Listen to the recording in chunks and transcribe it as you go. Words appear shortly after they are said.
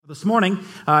This morning,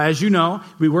 as you know,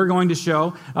 we were going to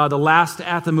show the last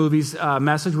At the Movies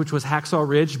message, which was Hacksaw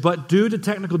Ridge, but due to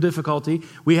technical difficulty,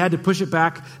 we had to push it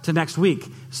back to next week.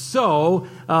 So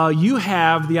you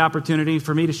have the opportunity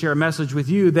for me to share a message with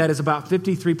you that is about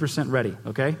 53% ready,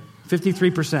 okay?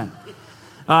 53%.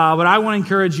 But I want to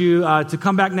encourage you to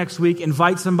come back next week,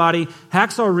 invite somebody.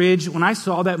 Hacksaw Ridge, when I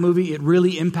saw that movie, it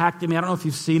really impacted me. I don't know if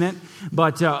you've seen it,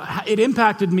 but it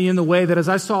impacted me in the way that as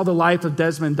I saw the life of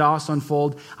Desmond Doss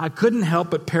unfold, I couldn't help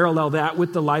but parallel that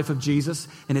with the life of Jesus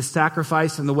and his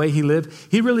sacrifice and the way he lived.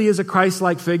 He really is a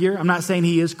Christ-like figure. I'm not saying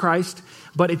he is Christ,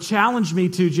 but it challenged me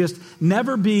to just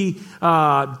never be,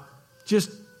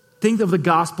 just think of the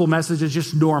gospel message as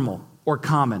just normal or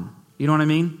common. You know what I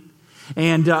mean?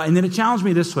 And then it challenged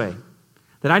me this way,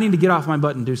 that I need to get off my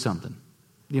butt and do something.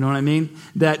 You know what I mean?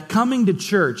 That coming to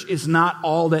church is not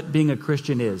all that being a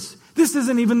Christian is. This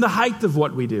isn't even the height of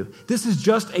what we do. This is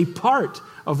just a part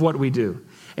of what we do.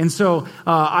 And so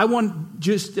I want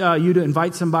just you to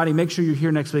invite somebody. Make sure you're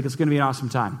here next week. It's going to be an awesome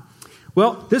time.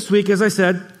 Well, this week, as I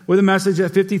said, with a message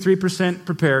at 53%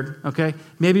 prepared, okay,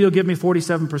 maybe you'll give me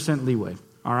 47% leeway,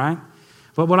 all right?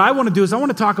 But what I want to do is I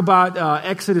want to talk about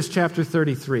Exodus chapter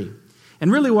 33.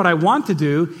 And really what I want to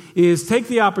do is take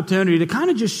the opportunity to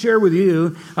kind of just share with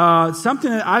you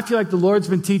something that I feel like the Lord's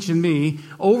been teaching me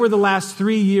over the last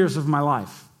 3 years of my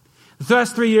life. The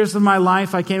last 3 years of my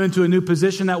life, I came into a new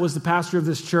position that was the pastor of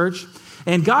this church.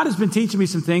 And God has been teaching me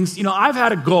some things. You know, I've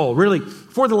had a goal, really,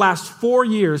 for the last 4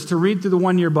 years to read through the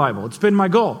one-year Bible. It's been my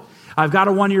goal. I've got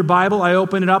a one-year Bible. I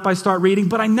open it up. I start reading.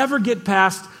 But I never get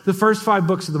past the first 5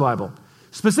 books of the Bible.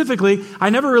 Specifically, I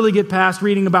never really get past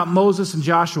reading about Moses and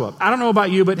Joshua. I don't know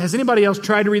about you, but has anybody else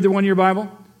tried to read the one-year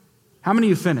Bible? How many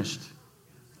of you finished?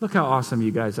 Look how awesome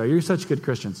you guys are. You're such good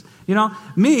Christians. You know,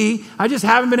 me, I just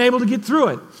haven't been able to get through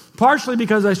it. Partially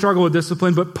because I struggle with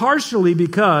discipline, but partially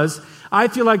because I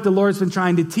feel like the Lord's been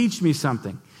trying to teach me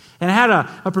something. And I had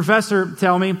a professor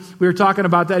tell me, we were talking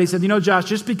about that. He said, you know, Josh,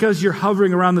 just because you're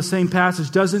hovering around the same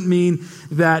passage doesn't mean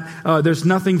that there's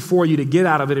nothing for you to get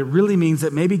out of it. It really means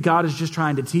that maybe God is just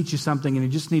trying to teach you something and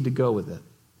you just need to go with it.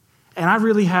 And I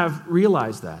really have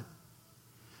realized that.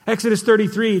 Exodus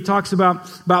 33 talks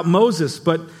about Moses.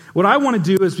 But what I want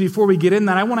to do is before we get in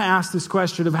that, I want to ask this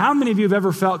question of how many of you have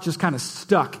ever felt just kind of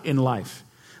stuck in life?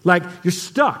 Like you're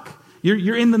stuck.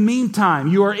 You're in the meantime.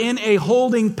 You are in a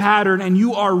holding pattern and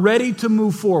you are ready to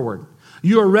move forward.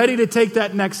 You are ready to take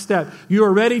that next step. You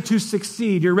are ready to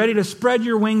succeed. You're ready to spread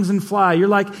your wings and fly. You're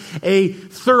like a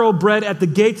thoroughbred at the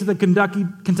gates of the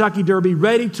Kentucky Derby,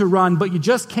 ready to run, but you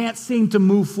just can't seem to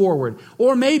move forward.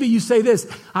 Or maybe you say this,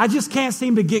 I just can't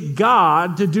seem to get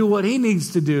God to do what he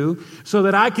needs to do so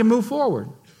that I can move forward.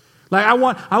 Like I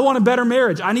want a better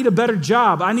marriage. I need a better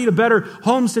job. I need a better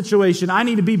home situation. I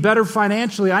need to be better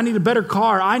financially. I need a better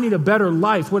car. I need a better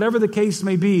life, whatever the case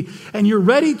may be. And you're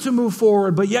ready to move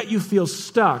forward, but yet you feel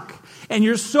stuck. And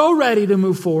you're so ready to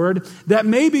move forward that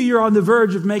maybe you're on the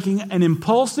verge of making an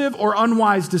impulsive or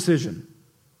unwise decision.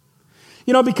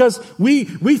 You know, because we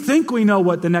think we know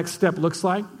what the next step looks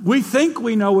like. We think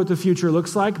we know what the future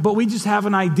looks like, but we just have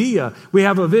an idea. We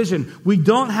have a vision. We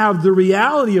don't have the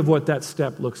reality of what that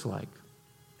step looks like.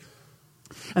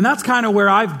 And that's kind of where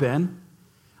I've been.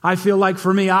 I feel like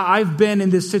for me, I've been in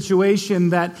this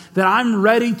situation that I'm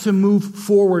ready to move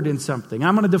forward in something.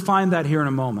 I'm going to define that here in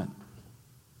a moment.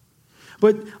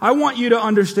 But I want you to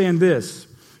understand this.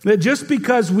 That just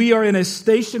because we are in a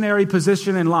stationary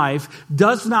position in life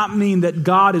does not mean that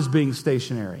God is being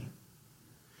stationary.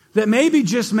 That maybe,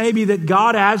 just maybe, that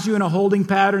God has you in a holding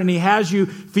pattern and he has you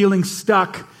feeling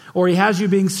stuck or he has you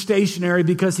being stationary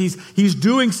because he's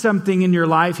doing something in your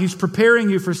life. He's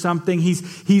preparing you for something.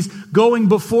 He's going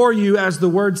before you, as the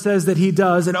word says that he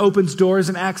does, and opens doors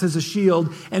and acts as a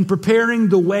shield and preparing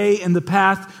the way and the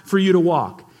path for you to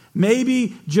walk.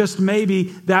 Maybe, just maybe,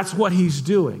 that's what he's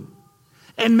doing.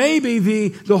 And maybe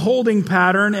the holding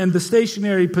pattern and the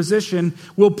stationary position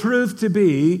will prove to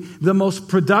be the most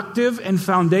productive and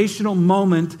foundational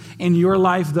moment in your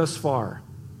life thus far.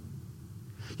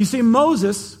 You see,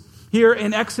 Moses, here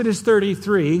in Exodus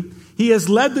 33, he has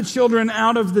led the children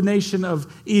out of the nation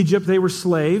of Egypt. They were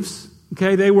slaves.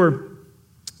 Okay, they were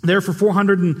there for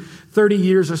 430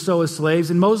 years or so as slaves,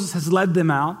 and Moses has led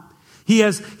them out. He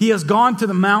has gone to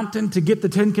the mountain to get the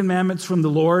 10 Commandments from the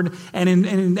Lord. And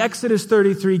in Exodus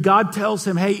 33, God tells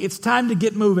him, hey, it's time to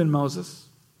get moving, Moses.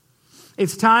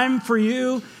 It's time for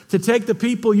you to take the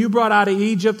people you brought out of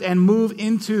Egypt and move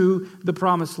into the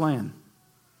promised land.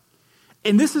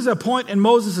 And this is a point in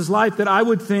Moses' life that I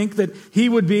would think that he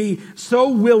would be so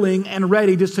willing and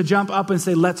ready just to jump up and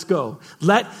say, let's go.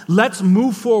 Let's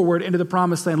move forward into the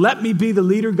promised land. Let me be the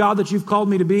leader, God, that you've called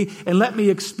me to be, and let me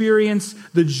experience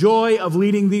the joy of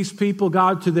leading these people,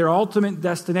 God, to their ultimate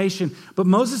destination. But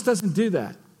Moses doesn't do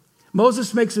that.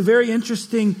 Moses makes a very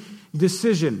interesting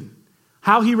decision.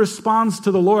 How he responds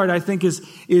to the Lord, I think,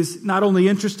 is not only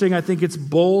interesting, I think it's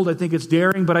bold, I think it's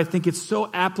daring, but I think it's so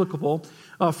applicable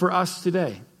for us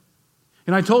today.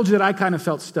 And I told you that I kind of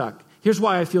felt stuck. Here's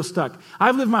why I feel stuck.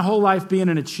 I've lived my whole life being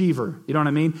an achiever. You know what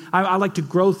I mean? I like to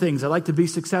grow things. I like to be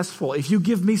successful. If you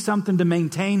give me something to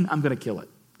maintain, I'm going to kill it.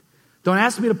 Don't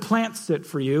ask me to plant sit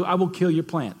for you. I will kill your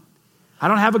plant. I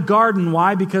don't have a garden.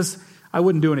 Why? Because I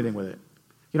wouldn't do anything with it.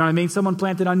 You know what I mean? Someone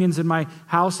planted onions in my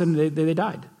house and they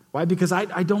died. Why? Because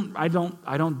I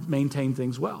don't maintain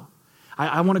things well.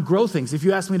 I want to grow things. If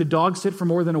you ask me to dog sit for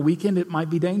more than a weekend, it might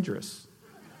be dangerous.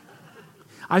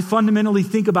 I fundamentally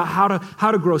think about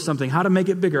how to grow something, how to make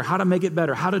it bigger, how to make it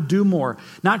better, how to do more.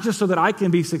 Not just so that I can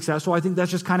be successful. I think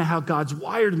that's just kind of how God's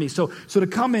wired me. So to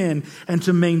come in and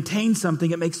to maintain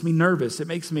something, it makes me nervous. It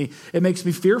makes me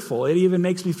fearful. It even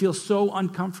makes me feel so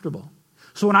uncomfortable.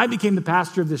 So when I became the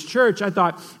pastor of this church, I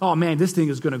thought, oh man, this thing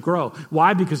is going to grow.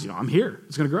 Why? Because I'm here.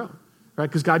 It's going to grow, right?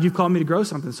 Because God, you've called me to grow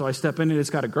something, so I step in and it's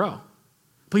got to grow.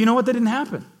 But you know what? That didn't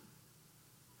happen.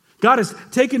 God has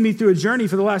taken me through a journey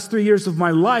for the last 3 years of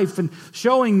my life and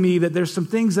showing me that there's some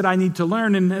things that I need to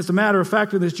learn. And as a matter of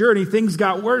fact, in this journey, things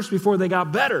got worse before they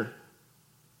got better.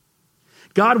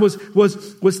 God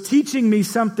was teaching me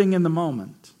something in the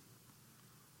moment.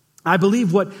 I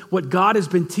believe what God has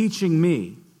been teaching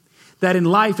me, that in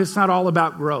life it's not all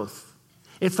about growth.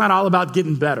 It's not all about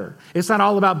getting better. It's not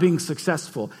all about being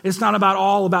successful. It's not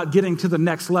all about getting to the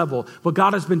next level. What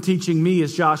God has been teaching me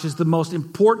is the most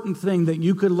important thing that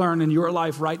you could learn in your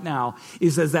life right now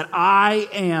is that I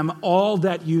am all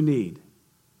that you need.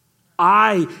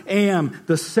 I am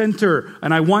the center,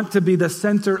 and I want to be the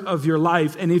center of your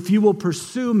life. And if you will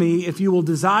pursue me, if you will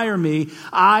desire me,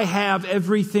 I have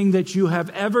everything that you have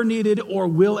ever needed or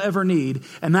will ever need.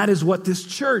 And that is what this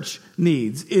church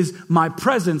needs, is my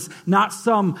presence, not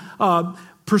some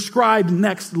prescribed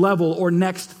next level or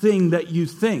next thing that you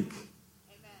think.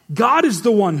 God is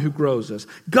the one who grows us.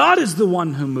 God is the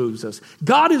one who moves us.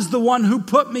 God is the one who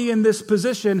put me in this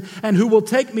position and who will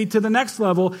take me to the next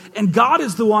level. And God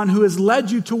is the one who has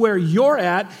led you to where you're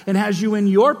at and has you in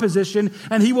your position.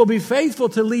 And he will be faithful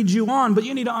to lead you on. But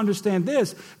you need to understand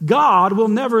this. God will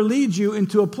never lead you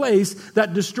into a place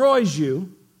that destroys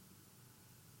you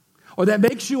or that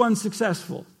makes you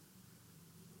unsuccessful.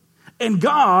 And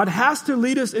God has to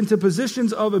lead us into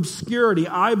positions of obscurity,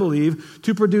 I believe,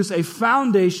 to produce a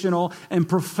foundational and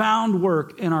profound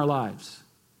work in our lives.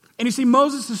 And you see,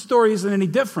 Moses' story isn't any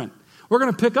different. We're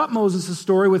going to pick up Moses'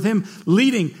 story with him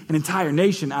leading an entire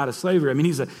nation out of slavery. I mean,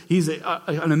 he's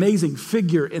an amazing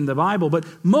figure in the Bible. But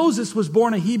Moses was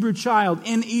born a Hebrew child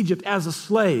in Egypt as a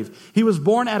slave. He was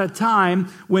born at a time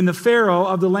when the Pharaoh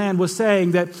of the land was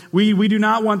saying that we do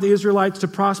not want the Israelites to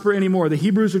prosper anymore. The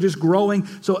Hebrews are just growing,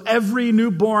 so every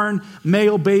newborn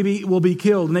male baby will be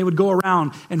killed. And they would go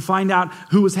around and find out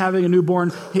who was having a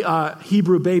newborn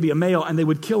Hebrew baby, a male, and they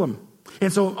would kill him.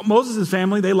 And so Moses'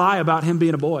 family, they lie about him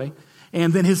being a boy.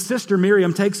 And then his sister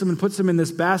Miriam takes him and puts him in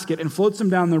this basket and floats him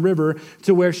down the river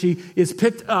to where she is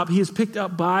picked up. He is picked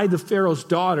up by the Pharaoh's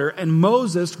daughter, and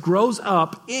Moses grows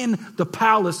up in the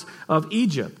palace of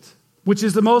Egypt, which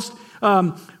is the most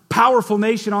powerful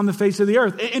nation on the face of the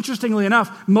earth. Interestingly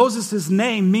enough, Moses'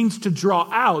 name means to draw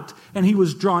out, and he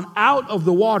was drawn out of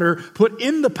the water, put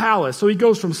in the palace. So he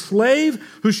goes from slave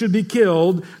who should be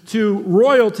killed to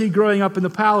royalty growing up in the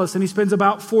palace, and he spends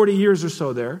about 40 years or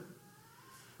so there.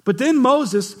 But then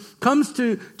Moses comes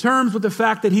to terms with the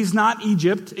fact that he's not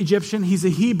Egyptian, he's a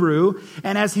Hebrew.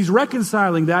 And as he's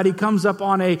reconciling that, he comes up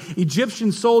on an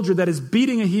Egyptian soldier that is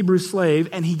beating a Hebrew slave,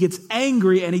 and he gets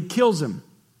angry and he kills him.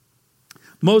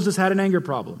 Moses had an anger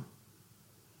problem.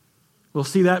 We'll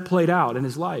see that played out in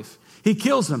his life. He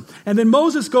kills him. And then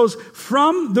Moses goes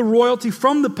from the royalty,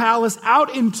 from the palace,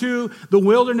 out into the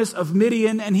wilderness of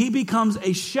Midian, and he becomes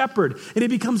a shepherd. And he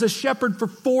becomes a shepherd for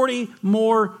 40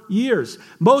 more years.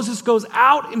 Moses goes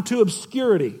out into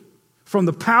obscurity, from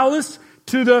the palace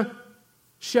to the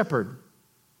shepherd,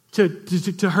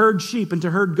 to herd sheep and to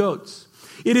herd goats.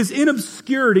 It is in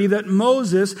obscurity that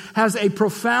Moses has a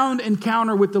profound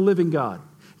encounter with the living God.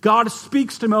 God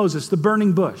speaks to Moses, the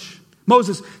burning bush.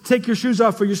 Moses, take your shoes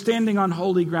off, for you're standing on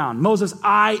holy ground. Moses,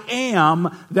 I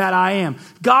am that I am.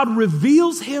 God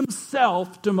reveals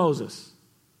himself to Moses.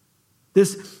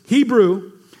 This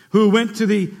Hebrew who went to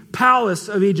the palace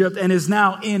of Egypt and is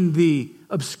now in the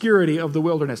obscurity of the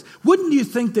wilderness. Wouldn't you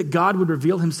think that God would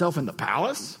reveal himself in the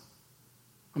palace?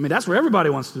 I mean, that's where everybody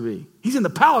wants to be. He's in the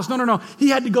palace. No. He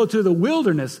had to go to the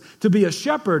wilderness to be a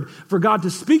shepherd, for God to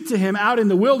speak to him out in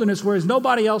the wilderness, whereas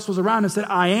nobody else was around, and said,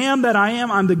 I am that I am.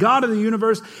 I'm the God of the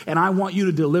universe, and I want you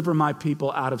to deliver my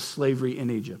people out of slavery in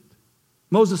Egypt.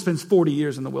 Moses spends 40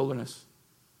 years in the wilderness.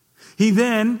 He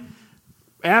then,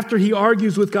 after he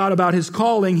argues with God about his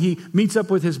calling, he meets up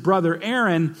with his brother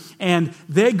Aaron, and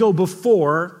they go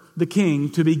before the king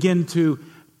to begin to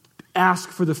ask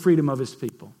for the freedom of his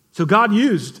people. So God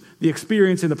used the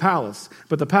experience in the palace,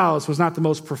 but the palace was not the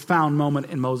most profound moment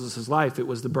in Moses' life. It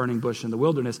was the burning bush in the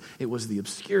wilderness. It was the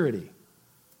obscurity.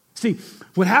 See,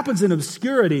 what happens in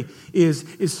obscurity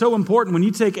is so important. When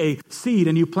you take a seed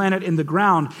and you plant it in the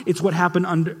ground, it's what happened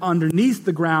underneath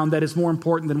the ground that is more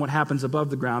important than what happens above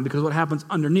the ground, because what happens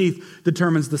underneath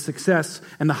determines the success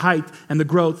and the height and the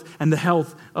growth and the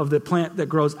health of the plant that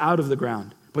grows out of the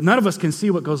ground. But none of us can see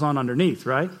what goes on underneath,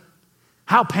 right?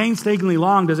 How painstakingly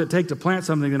long does it take to plant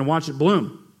something and watch it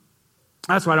bloom?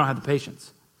 That's why I don't have the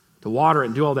patience to water it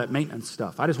and do all that maintenance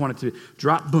stuff. I just want it to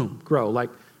drop, boom, grow like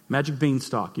magic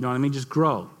beanstalk. You know what I mean? Just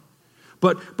grow.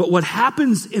 But what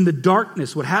happens in the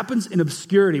darkness, what happens in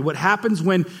obscurity, what happens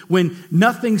when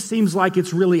nothing seems like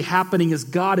it's really happening, is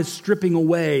God is stripping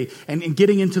away and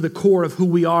getting into the core of who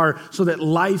we are, so that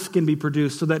life can be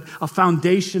produced, so that a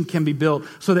foundation can be built,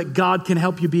 so that God can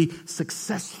help you be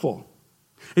successful.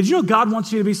 Did you know God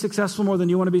wants you to be successful more than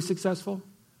you want to be successful?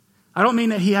 I don't mean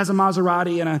that he has a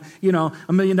Maserati and a $1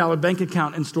 million bank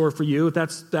account in store for you. If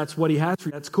that's what he has for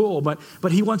you, that's cool. But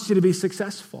he wants you to be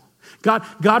successful.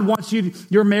 God wants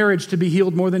your marriage to be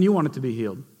healed more than you want it to be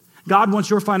healed. God wants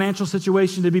your financial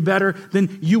situation to be better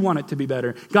than you want it to be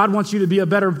better. God wants you to be a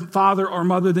better father or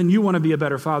mother than you want to be a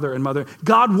better father and mother.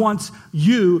 God wants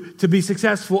you to be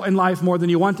successful in life more than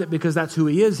you want it, because that's who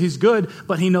he is. He's good,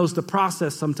 but he knows the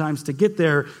process sometimes to get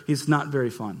there is not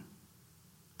very fun.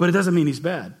 But it doesn't mean he's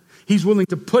bad. He's willing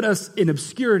to put us in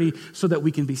obscurity so that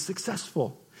we can be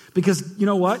successful. Because you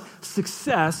know what?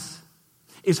 Success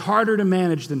is harder to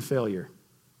manage than failure.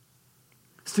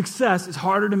 Success is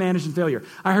harder to manage than failure.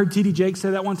 I heard T.D. Jakes say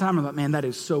that one time. I thought, man, that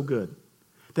is so good.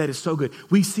 That is so good.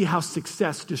 We see how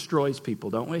success destroys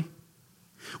people, don't we?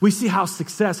 We see how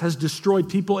success has destroyed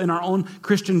people in our own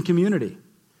Christian community.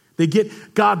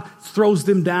 God throws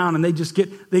them down, and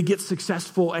they get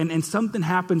successful, and something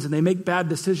happens, and they make bad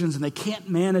decisions, and they can't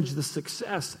manage the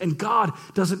success. And God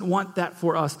doesn't want that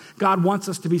for us. God wants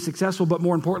us to be successful, but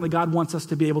more importantly, God wants us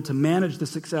to be able to manage the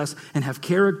success and have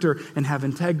character and have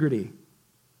integrity.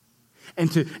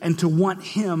 And to want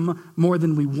him more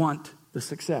than we want the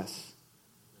success.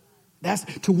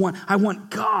 I want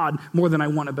God more than I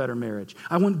want a better marriage.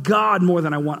 I want God more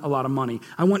than I want a lot of money.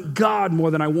 I want God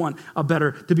more than I want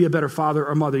to be a better father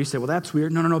or mother. You say, well, that's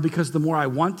weird. No, because the more I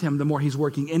want him, the more he's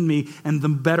working in me, and the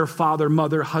better father,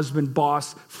 mother, husband,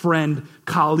 boss, friend,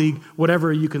 colleague,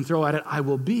 whatever you can throw at it, I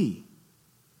will be.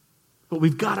 But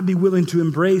we've got to be willing to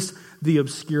embrace the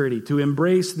obscurity, to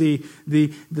embrace the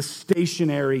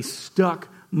stationary, stuck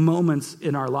moments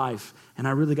in our life. And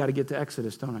I really got to get to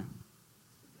Exodus, don't I?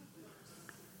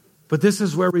 But this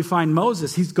is where we find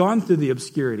Moses. He's gone through the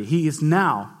obscurity. He is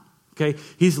now,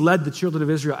 he's led the children of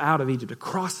Israel out of Egypt,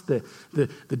 across the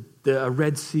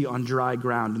Red Sea on dry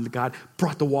ground. And God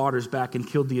brought the waters back and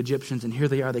killed the Egyptians. And here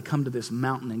they are. They come to this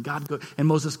mountain. And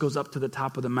Moses goes up to the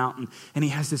top of the mountain. And he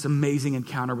has this amazing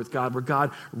encounter with God, where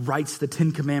God writes the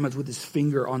 10 Commandments with his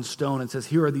finger on stone and says,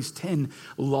 here are these 10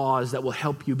 laws that will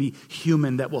help you be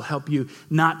human, that will help you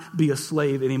not be a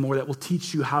slave anymore, that will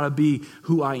teach you how to be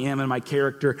who I am and my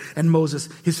character. And Moses,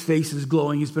 his face is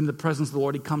glowing. He's been in the presence of the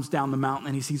Lord. He comes down the mountain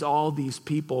and he sees all these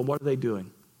people. What are they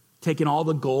doing? Taking all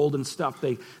the gold and stuff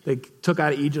they took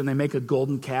out of Egypt, and they make a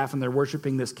golden calf, and they're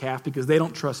worshiping this calf because they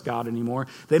don't trust God anymore.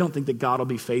 They don't think that God will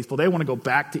be faithful. They want to go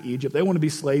back to Egypt. They want to be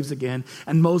slaves again.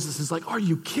 And Moses is like, are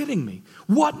you kidding me?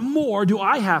 What more do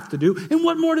I have to do? And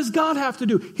what more does God have to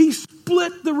do? He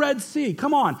split the Red Sea.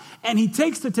 Come on. And he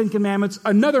takes the 10 Commandments,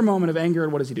 another moment of anger,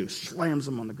 and what does he do? Slams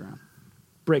them on the ground.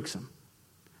 Breaks them.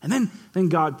 And then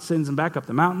God sends him back up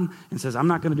the mountain and says, I'm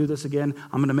not going to do this again.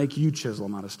 I'm going to make you chisel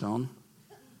them out of stone.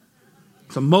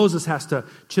 So Moses has to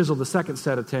chisel the second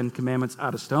set of 10 Commandments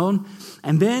out of stone.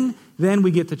 And then we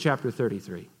get to chapter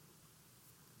 33.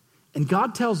 And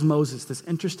God tells Moses this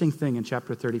interesting thing in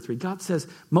chapter 33. God says,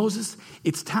 Moses,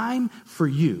 it's time for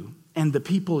you and the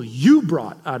people you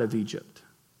brought out of Egypt.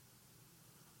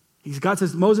 God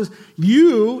says, Moses,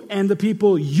 you and the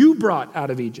people you brought out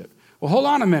of Egypt. Well, hold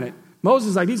on a minute.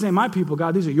 Moses is like, these ain't my people,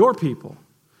 God. These are your people.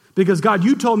 Because God,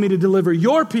 you told me to deliver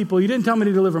your people. You didn't tell me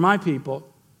to deliver my people.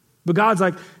 But God's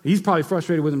like, he's probably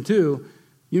frustrated with him too.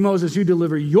 You, Moses, you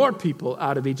deliver your people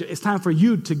out of Egypt. It's time for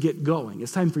you to get going.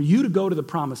 It's time for you to go to the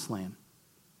promised land.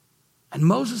 And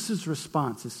Moses'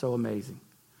 response is so amazing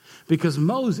because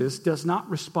Moses does not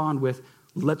respond with,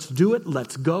 let's do it,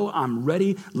 let's go, I'm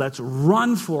ready, let's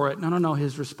run for it. No.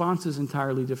 His response is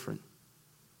entirely different.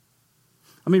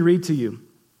 Let me read to you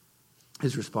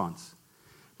his response.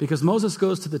 Because Moses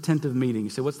goes to the tent of meeting. You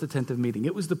say, what's the tent of meeting?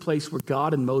 It was the place where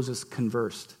God and Moses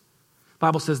conversed. The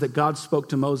Bible says that God spoke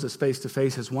to Moses face to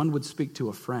face as one would speak to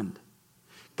a friend.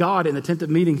 God, in the tent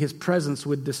of meeting, his presence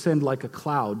would descend like a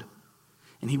cloud,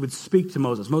 and he would speak to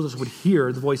Moses. Moses would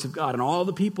hear the voice of God, and all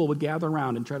the people would gather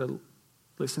around and try to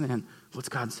listen in. What's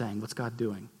God saying? What's God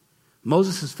doing?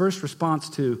 Moses' first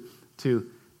response to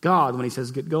God when he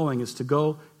says get going is to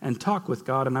go and talk with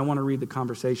God, and I want to read the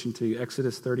conversation to you.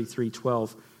 Exodus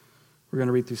 33:12. We're going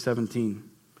to read through 17.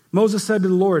 Moses said to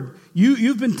the Lord,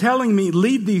 You've been telling me,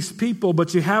 lead these people,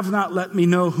 but you have not let me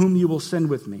know whom you will send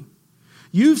with me.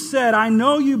 You've said, I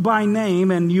know you by name,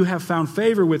 and you have found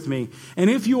favor with me. And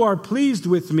if you are pleased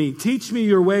with me, teach me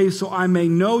your ways so I may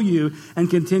know you and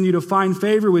continue to find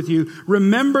favor with you.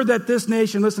 Remember that this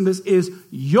nation, listen, this is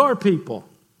your people.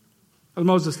 As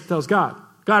Moses tells God.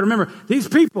 God, remember, these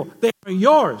people, they are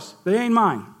yours. They ain't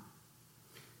mine.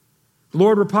 The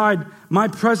Lord replied, my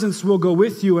presence will go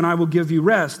with you and I will give you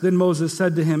rest. Then Moses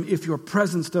said to him, if your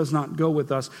presence does not go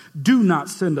with us, do not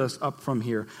send us up from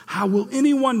here. How will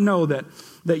anyone know that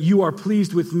you are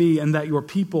pleased with me and that your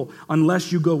people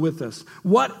unless you go with us?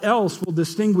 What else will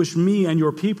distinguish me and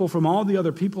your people from all the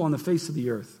other people on the face of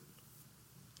the earth?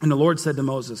 And the Lord said to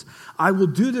Moses, I will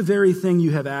do the very thing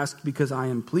you have asked because I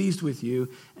am pleased with you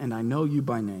and I know you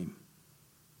by name.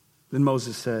 Then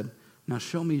Moses said, now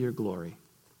show me your glory.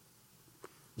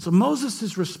 So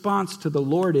Moses' response to the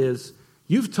Lord is,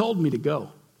 you've told me to go,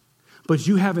 but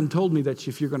you haven't told me that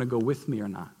if you're going to go with me or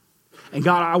not. And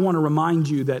God, I want to remind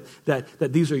you that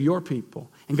these are your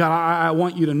people. And God, I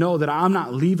want you to know that I'm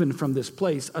not leaving from this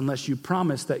place unless you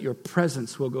promise that your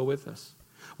presence will go with us.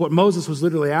 What Moses was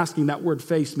literally asking, that word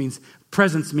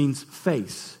presence means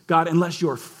face. God, unless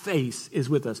your face is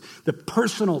with us, the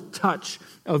personal touch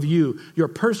of you, your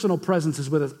personal presence is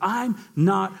with us. I'm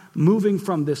not moving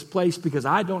from this place because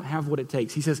I don't have what it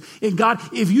takes. He says, God,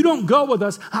 if you don't go with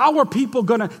us, how are people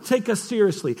going to take us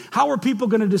seriously? How are people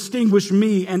going to distinguish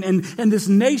me and this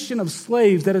nation of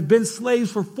slaves that have been slaves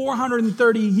for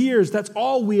 430 years? That's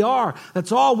all we are.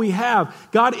 That's all we have.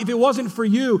 God, if it wasn't for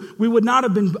you, we would not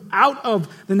have been out of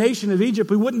the nation of Egypt.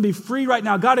 We wouldn't be free right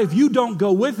now. God, if you don't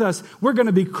go with us, we're going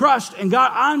to be crushed. And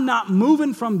God, I'm not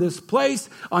moving from this place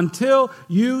until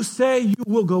you say you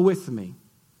will go with me.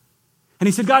 And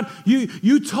he said, God,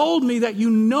 you told me that you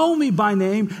know me by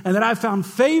name and that I found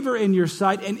favor in your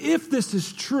sight. And if this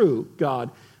is true, God,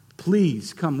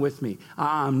 please come with me.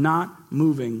 I'm not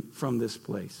moving from this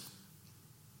place.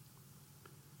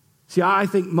 See, I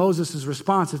think Moses'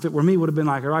 response, if it were me, would have been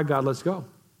like, all right, God, let's go.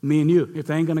 Me and you. If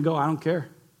they ain't going to go, I don't care.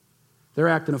 They're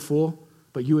acting a fool,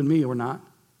 but you and me, we're not.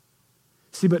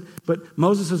 See, but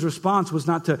Moses' response was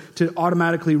not to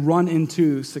automatically run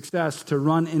into success, to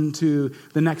run into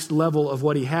the next level of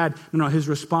what he had. No, his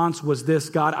response was this: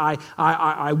 God,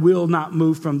 I will not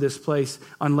move from this place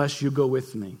unless you go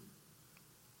with me.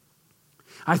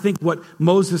 I think what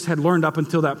Moses had learned up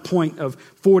until that point of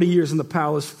 40 years in the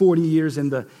palace, 40 years in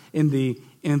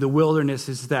the wilderness,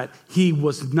 is that he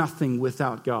was nothing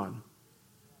without God.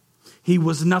 He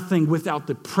was nothing without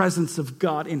the presence of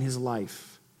God in his life.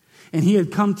 And he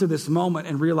had come to this moment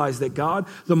and realized that God,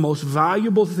 the most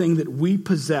valuable thing that we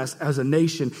possess as a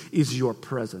nation is your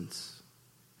presence,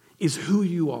 is who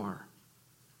you are.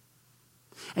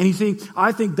 And you see,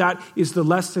 I think that is the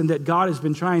lesson that God has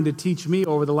been trying to teach me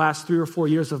over the last 3 or 4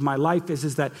 years of my life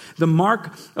is that the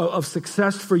mark of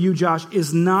success for you, Josh,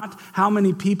 is not how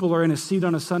many people are in a seat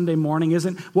on a Sunday morning,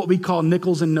 isn't what we call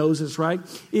nickels and noses, right?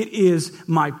 It is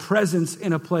my presence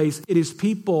in a place. It is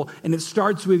people, and it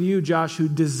starts with you, Josh, who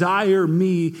desire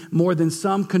me more than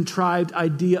some contrived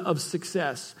idea of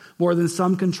success, more than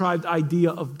some contrived idea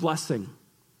of blessing.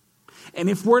 And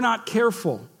if we're not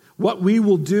careful, what we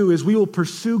will do is we will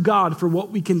pursue God for what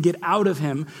we can get out of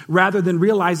him rather than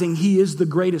realizing he is the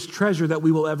greatest treasure that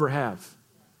we will ever have.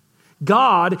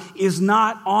 God is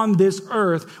not on this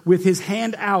earth with his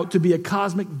hand out to be a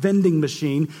cosmic vending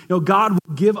machine. God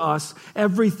will give us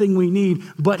everything we need,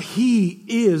 but he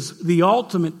is the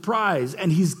ultimate prize,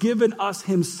 and he's given us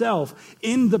himself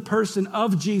in the person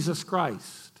of Jesus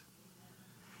Christ.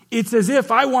 It's as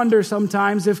if, I wonder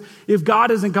sometimes if God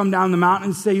doesn't come down the mountain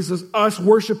and says us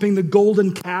worshiping the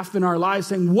golden calf in our lives,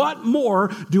 saying, what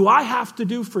more do I have to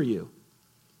do for you?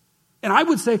 And I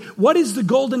would say, what is the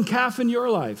golden calf in your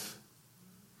life?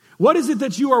 What is it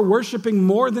that you are worshiping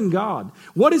more than God?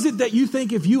 What is it that you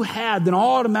think if you had, then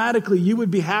automatically you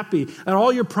would be happy and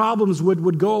all your problems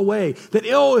would go away? That,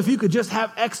 if you could just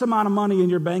have X amount of money in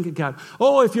your bank account.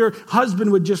 If your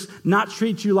husband would just not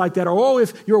treat you like that. Or,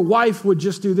 if your wife would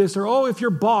just do this. Or, if your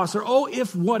boss. Or,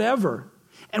 if whatever.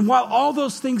 And while all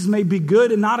those things may be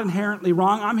good and not inherently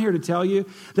wrong, I'm here to tell you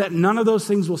that none of those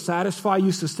things will satisfy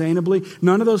you sustainably.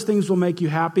 None of those things will make you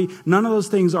happy. None of those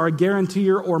things are a guarantee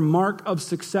or mark of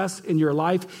success in your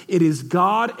life. It is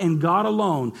God and God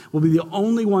alone will be the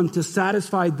only one to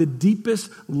satisfy the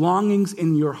deepest longings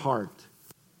in your heart.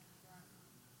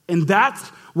 And that's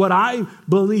what I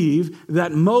believe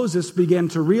that Moses began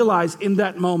to realize in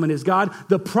that moment is, God,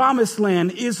 the promised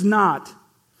land is not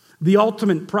the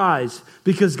ultimate prize,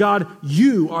 because God,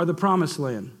 you are the promised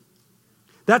land.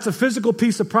 That's a physical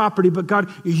piece of property, but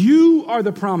God, you are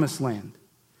the promised land.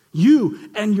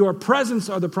 You and your presence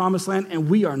are the promised land,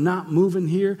 and we are not moving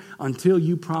here until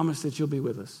you promise that you'll be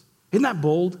with us. Isn't that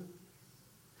bold?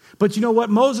 But you know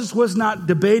what? Moses was not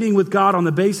debating with God on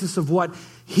the basis of what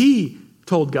he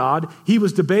told God. He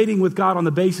was debating with God on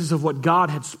the basis of what God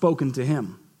had spoken to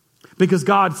him. Because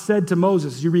God said to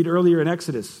Moses, you read earlier in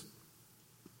Exodus,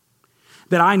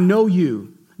 that I know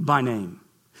you by name.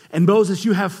 And Moses,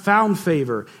 you have found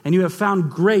favor and you have found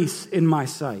grace in my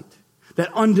sight.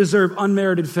 That undeserved,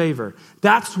 unmerited favor.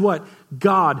 That's what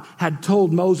God had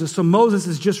told Moses. So Moses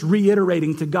is just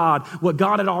reiterating to God what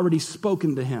God had already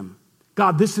spoken to him.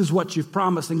 God, this is what you've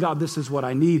promised. And God, this is what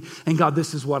I need. And God,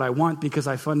 this is what I want, because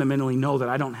I fundamentally know that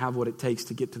I don't have what it takes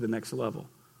to get to the next level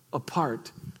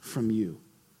apart from you.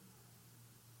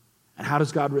 And how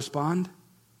does God respond?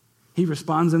 He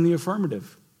responds in the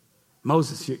affirmative.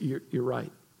 Moses, you're right.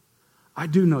 I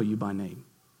do know you by name.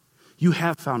 You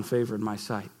have found favor in my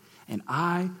sight, and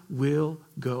I will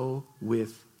go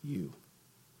with you.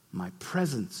 My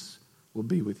presence will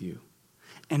be with you.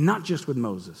 And not just with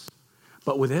Moses,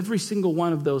 but with every single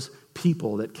one of those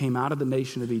people that came out of the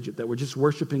nation of Egypt that were just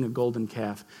worshiping a golden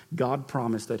calf. God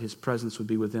promised that his presence would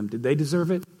be with them. Did they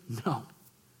deserve it? No.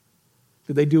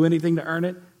 Did they do anything to earn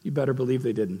it? You better believe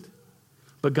they didn't.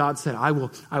 But God said, I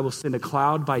will send a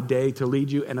cloud by day to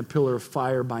lead you and a pillar of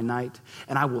fire by night,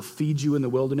 and I will feed you in the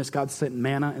wilderness. God sent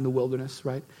manna in the wilderness,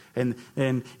 right? And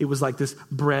it was like this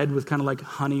bread with kind of like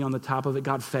honey on the top of it.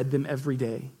 God fed them every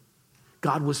day.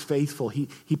 God was faithful. He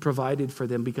provided for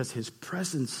them because his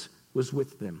presence was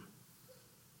with them.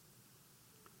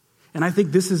 And I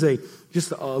think this is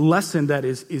just a lesson that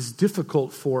is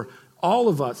difficult for all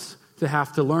of us to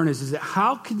have to learn is that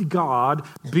how can God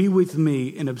be with me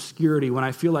in obscurity when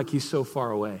I feel like he's so far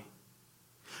away?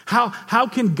 How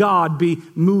can God be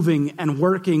moving and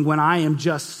working when I am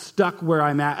just stuck where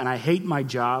I'm at and I hate my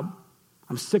job?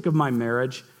 I'm sick of my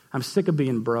marriage. I'm sick of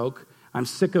being broke. I'm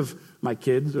sick of my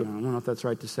kids. I don't know if that's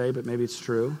right to say, but maybe it's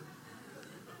true.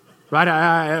 Right?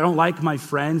 I don't like my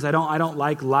friends. I don't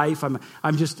like life.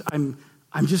 I'm just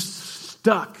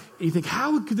stuck. And you think,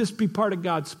 how could this be part of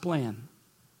God's plan?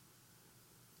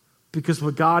 Because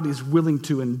what God is willing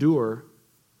to endure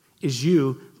is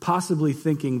you possibly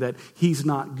thinking that he's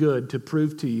not good to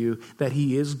prove to you that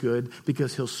he is good,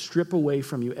 because he'll strip away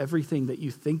from you everything that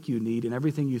you think you need and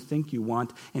everything you think you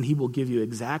want, and he will give you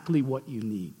exactly what you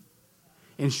need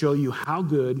and show you how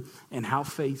good and how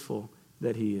faithful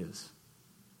that he is.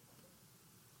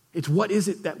 It's what is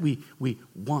it that we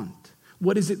want?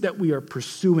 What is it that we are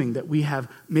pursuing, that we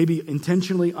have maybe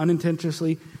intentionally,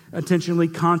 unintentionally, intentionally,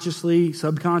 consciously,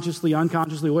 subconsciously,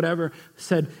 unconsciously, whatever,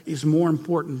 said is more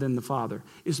important than the Father,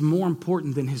 is more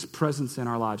important than his presence in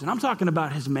our lives. And I'm talking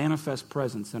about his manifest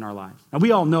presence in our lives. Now,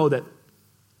 we all know that,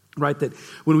 right, that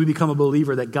when we become a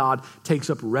believer, that God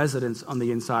takes up residence on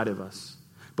the inside of us.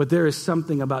 But there is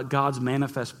something about God's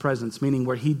manifest presence, meaning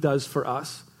where he does for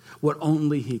us what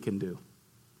only he can do.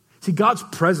 See, God's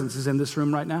presence is in this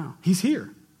room right now. He's here.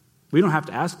 We don't have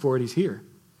to ask for it. He's here.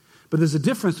 But there's a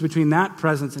difference between that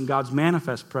presence and God's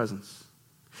manifest presence.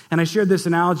 And I shared this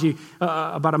analogy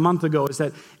about a month ago, is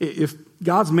that if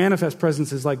God's manifest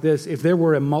presence is like this, if there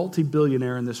were a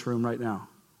multi-billionaire in this room right now,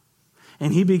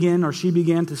 and he began or she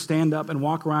began to stand up and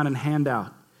walk around and hand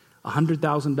out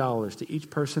 $100,000 to each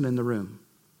person in the room,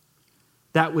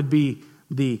 that would be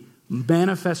the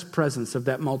manifest presence of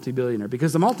that multi-billionaire.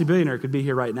 Because the multi-billionaire could be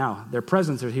here right now. Their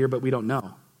presence is here, but we don't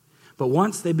know. But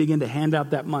once they begin to hand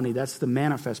out that money, that's the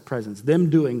manifest presence. Them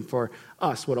doing for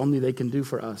us what only they can do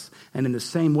for us. And in the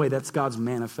same way, that's God's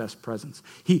manifest presence.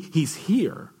 He's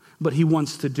here, but he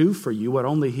wants to do for you what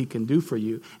only he can do for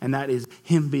you. And that is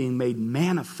him being made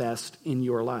manifest in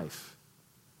your life.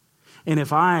 And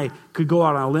if I could go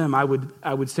out on a limb,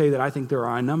 I would say that I think there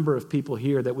are a number of people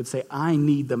here that would say, I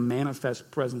need the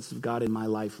manifest presence of God in my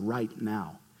life right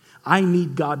now. I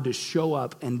need God to show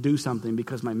up and do something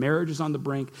because my marriage is on the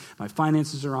brink, my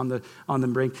finances are on the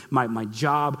brink, my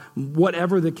job,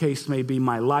 whatever the case may be,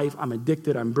 my life, I'm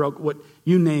addicted, I'm broke,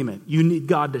 you name it. You need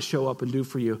God to show up and do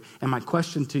for you. And my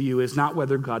question to you is not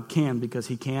whether God can, because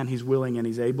he can, he's willing and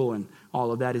he's able and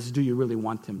all of that, is do you really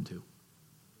want him to?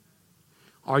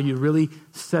 Are you really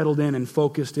settled in and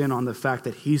focused in on the fact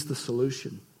that he's the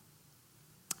solution?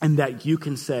 And that you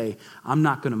can say, I'm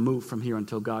not going to move from here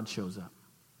until God shows up.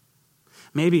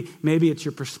 Maybe it's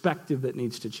your perspective that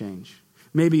needs to change.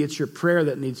 Maybe it's your prayer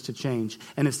that needs to change.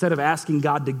 And instead of asking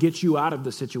God to get you out of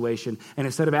the situation, and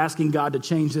instead of asking God to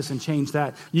change this and change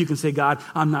that, you can say, God,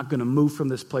 I'm not going to move from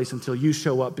this place until you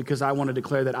show up, because I want to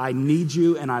declare that I need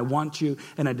you and I want you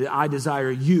and I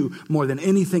desire you more than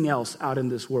anything else out in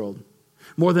this world.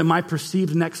 More than my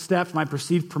perceived next step, my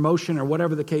perceived promotion, or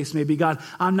whatever the case may be. God,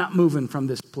 I'm not moving from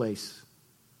this place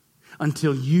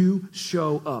until you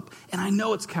show up. And I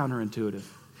know it's counterintuitive.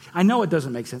 I know it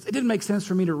doesn't make sense. It didn't make sense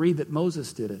for me to read that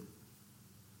Moses did it.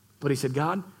 But he said,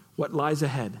 God, what lies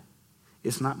ahead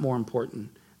is not more important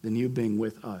than you being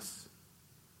with us.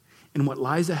 And what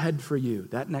lies ahead for you,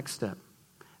 that next step,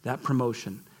 that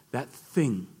promotion, that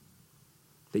thing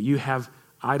that you have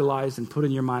idolized and put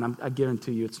in your mind, I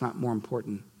guarantee you it's not more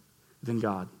important than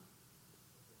God.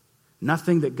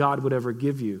 Nothing that God would ever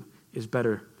give you is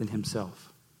better than himself.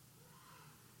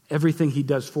 Everything he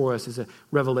does for us is a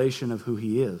revelation of who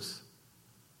he is.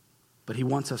 But he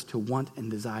wants us to want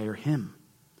and desire him.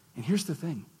 And here's the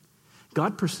thing.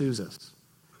 God pursues us,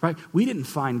 right? We didn't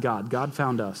find God. God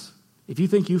found us. If you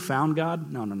think you found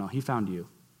God, no. He found you.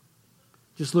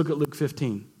 Just look at Luke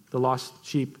 15. The lost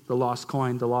sheep, the lost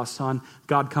coin, the lost son.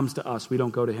 God comes to us. We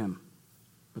don't go to him.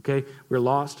 Okay? We're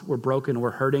lost. We're broken.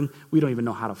 We're hurting. We don't even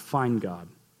know how to find God.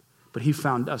 But he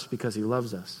found us because he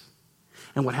loves us.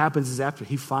 And what happens is after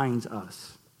he finds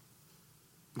us,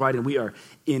 right, and we are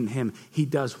in him, he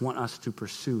does want us to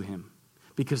pursue him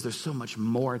because there's so much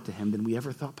more to him than we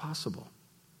ever thought possible.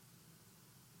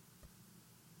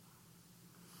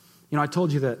 You know, I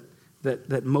told you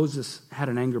that Moses had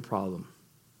an anger problem.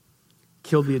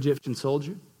 Killed the Egyptian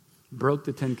soldier, broke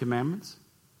the 10 Commandments,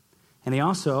 and he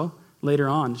also, later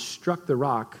on, struck the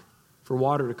rock for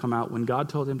water to come out when God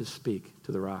told him to speak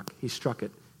to the rock. He struck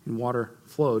it, and water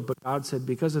flowed, but God said,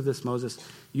 because of this, Moses,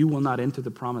 you will not enter the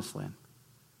promised land.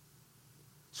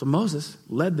 So Moses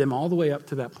led them all the way up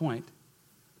to that point,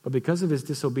 but because of his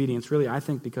disobedience, really, I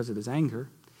think because of his anger,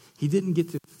 he didn't get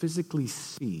to physically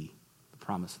see the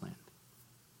promised land.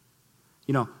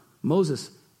 You know, Moses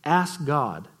asked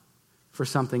God for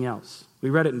something else. We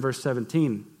read it in verse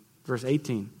 17, verse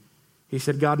 18. He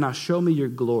said, God, now show me your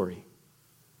glory.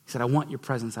 He said, I want your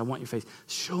presence. I want your face.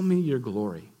 Show me your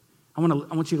glory. I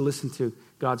want you to listen to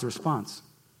God's response.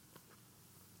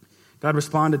 God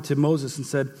responded to Moses and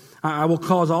said, I will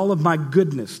cause all of my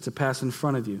goodness to pass in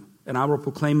front of you, and I will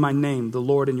proclaim my name, the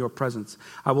Lord, in your presence.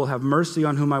 I will have mercy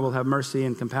on whom I will have mercy,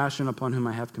 and compassion upon whom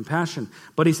I have compassion.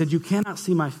 But he said, you cannot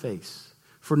see my face,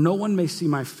 for no one may see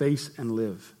my face and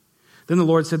live. Then the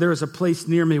Lord said, there is a place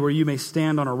near me where you may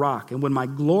stand on a rock. And when my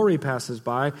glory passes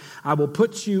by, I will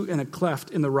put you in a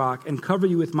cleft in the rock and cover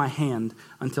you with my hand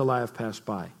until I have passed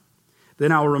by.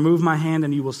 Then I will remove my hand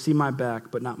and you will see my back,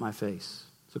 but not my face.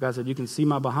 So God said, you can see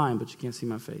my behind, but you can't see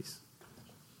my face.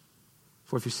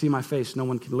 For if you see my face, no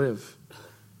one can live.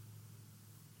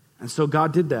 And so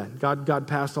God did that. God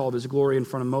passed all of his glory in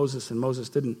front of Moses, and Moses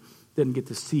didn't get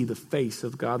to see the face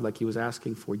of God like he was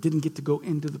asking for. He didn't get to go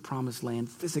into the promised land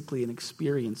physically and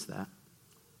experience that.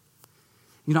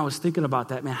 You know, I was thinking about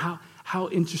that, man. How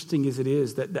interesting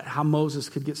is that how Moses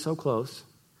could get so close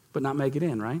but not make it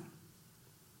in, right?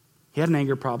 He had an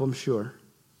anger problem, sure.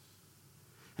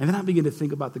 And then I began to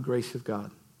think about the grace of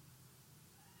God.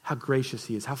 How gracious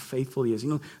he is, how faithful he is.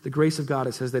 You know, the grace of God,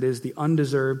 it says, that is the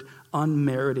undeserved,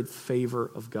 unmerited favor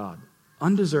of God.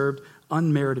 Undeserved,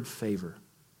 unmerited favor.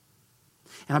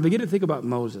 And I begin to think about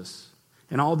Moses.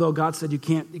 And although God said, you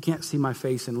can't see my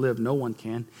face and live, no one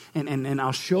can. And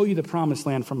I'll show you the promised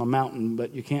land from a mountain,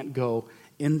 but you can't go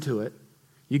into it.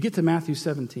 You get to Matthew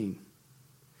 17.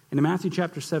 And in Matthew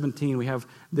chapter 17, we have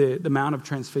the Mount of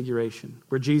Transfiguration,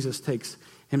 where Jesus takes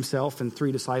himself and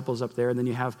 3 disciples up there. And then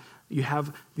you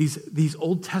have these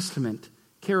Old Testament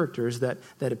characters that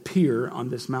appear on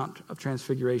this Mount of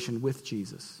Transfiguration with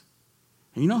Jesus.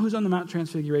 And you know who's on the Mount of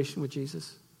Transfiguration with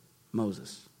Jesus?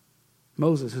 Moses.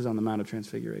 Moses is on the Mount of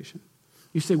Transfiguration.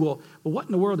 You say, well, what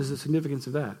in the world is the significance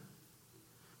of that?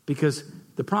 Because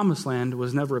the promised land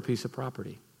was never a piece of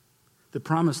property. The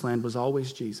promised land was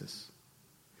always Jesus.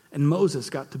 And Moses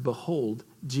got to behold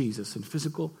Jesus in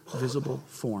physical, visible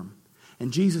form.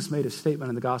 And Jesus made a statement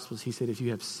in the Gospels. He said, if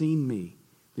you have seen me,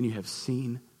 then you have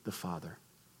seen the Father.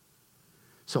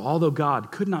 So although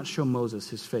God could not show Moses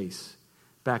his face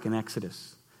back in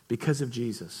Exodus, because of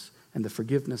Jesus and the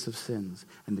forgiveness of sins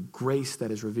and the grace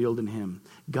that is revealed in him,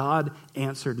 God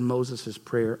answered Moses'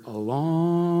 prayer a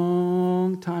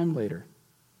long time later.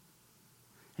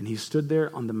 And he stood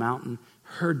there on the mountain,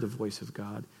 heard the voice of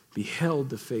God, beheld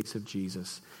the face of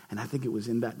Jesus. And I think it was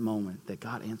in that moment that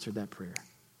God answered that prayer.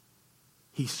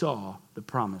 He saw the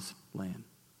promised land.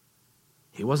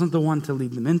 He wasn't the one to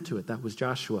lead them into it. That was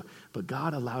Joshua. But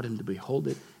God allowed him to behold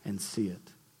it and see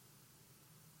it.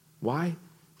 Why?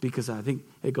 Because I think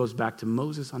it goes back to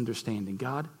Moses understanding,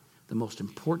 God, the most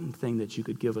important thing that you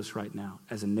could give us right now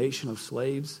as a nation of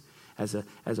slaves, as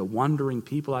a wandering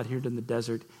people out here in the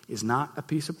desert, is not a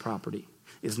piece of property,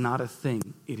 is not a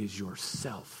thing. It is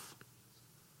yourself.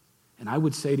 And I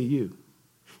would say to you,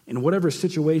 in whatever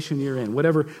situation you're in,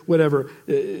 whatever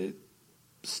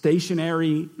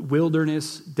stationary,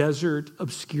 wilderness, desert,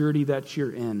 obscurity that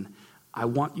you're in, I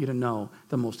want you to know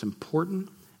the most important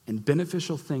and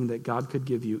beneficial thing that God could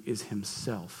give you is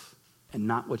himself and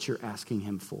not what you're asking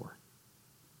him for.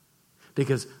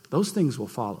 Because those things will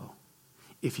follow.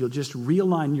 If you'll just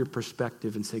realign your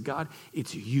perspective and say, God,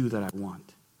 it's you that I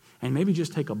want. And maybe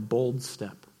just take a bold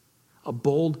step, a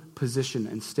bold position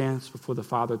and stance before the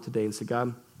Father today and say,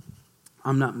 God,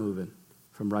 I'm not moving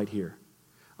from right here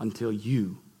until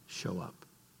you show up,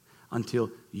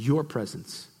 until your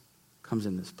presence comes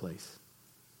in this place.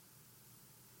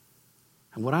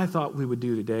 And what I thought we would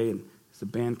do today, and as the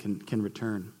band can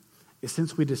return, is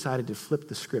since we decided to flip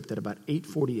the script at about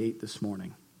 8:48 this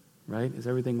morning, right, as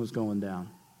everything was going down,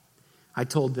 I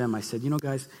told them, I said,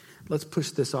 guys, let's push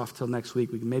this off till next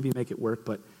week. We can maybe make it work,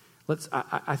 but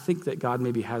I think that God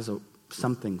maybe has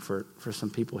something for some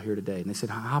people here today. And they said,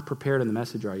 how prepared in the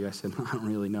message are you? I said, I don't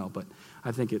really know, but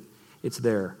I think it's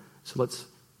there. So I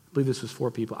believe this was 4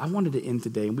 people. I wanted to end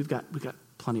today, and we've got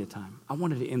plenty of time. I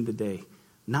wanted to end the day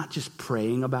not just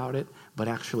praying about it, but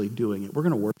actually doing it. We're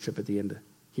going to worship at the end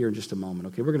here in just a moment,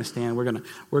 okay? We're going to stand. We're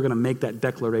going to make that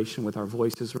declaration with our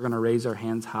voices. We're going to raise our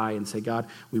hands high and say, God,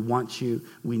 we want you.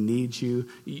 We need you.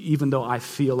 Even though I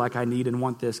feel like I need and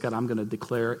want this, God, I'm going to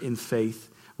declare in faith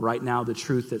right now the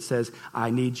truth that says,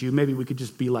 I need you. Maybe we could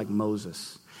just be like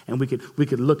Moses, and we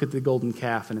could look at the golden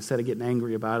calf, and instead of getting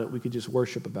angry about it, we could just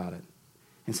worship about it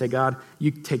and say, God,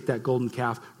 you take that golden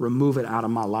calf, remove it out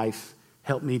of my life.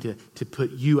 Help me to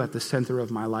put you at the center of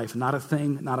my life. Not a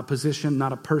thing, not a position,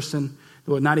 not a person,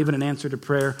 not even an answer to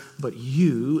prayer, but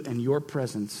you and your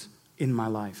presence in my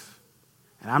life.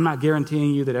 And I'm not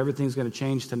guaranteeing you that everything's going to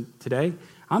change today.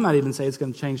 I'm not even saying it's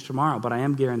going to change tomorrow, but I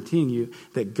am guaranteeing you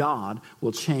that God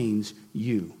will change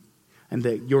you and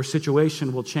that your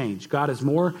situation will change. God is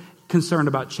more concerned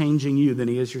about changing you than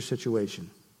he is your situation.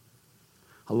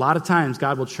 A lot of times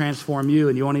God will transform you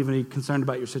and you won't even be concerned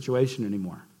about your situation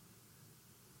anymore.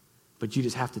 But you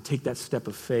just have to take that step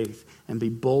of faith and be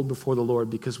bold before the Lord,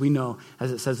 because we know,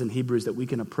 as it says in Hebrews, that we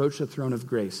can approach the throne of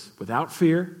grace without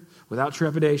fear, without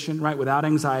trepidation, right, without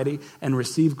anxiety, and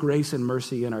receive grace and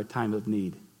mercy in our time of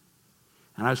need.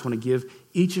 And I just want to give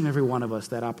each and every one of us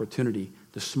that opportunity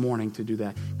this morning to do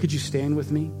that. Could you stand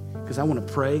with me? Because I want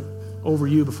to pray over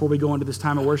you before we go into this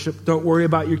time of worship. Don't worry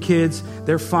about your kids.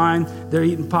 They're fine. They're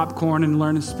eating popcorn and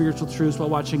learning spiritual truths while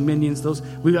watching Minions.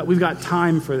 We've got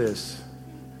time for this.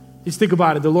 Just think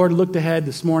about it. The Lord looked ahead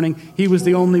this morning. He was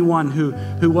the only one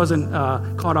who wasn't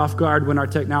caught off guard when our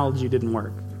technology didn't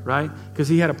work, right? Because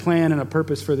he had a plan and a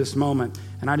purpose for this moment.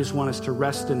 And I just want us to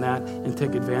rest in that and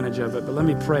take advantage of it. But let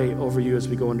me pray over you as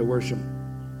we go into worship.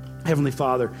 Heavenly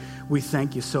Father, we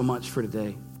thank you so much for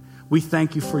today. We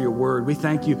thank you for your word. We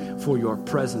thank you for your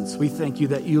presence. We thank you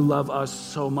that you love us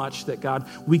so much that, God,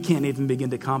 we can't even begin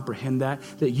to comprehend that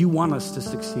you want us to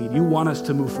succeed. You want us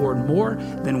to move forward more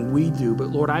than we do. But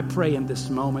Lord, I pray in this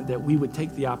moment that we would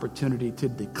take the opportunity to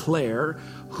declare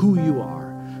who you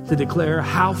are, to declare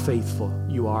how faithful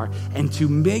you are, and to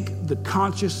make the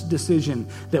conscious decision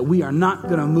that we are not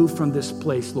going to move from this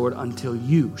place, Lord, until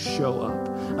you show up,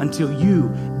 until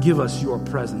you give us your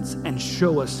presence and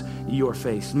show us your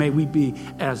face. May we be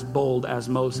as bold as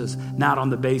Moses, not on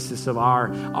the basis of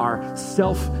our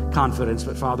self-confidence,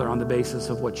 but Father, on the basis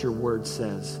of what your word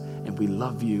says. And we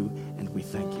love you and we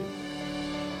thank you.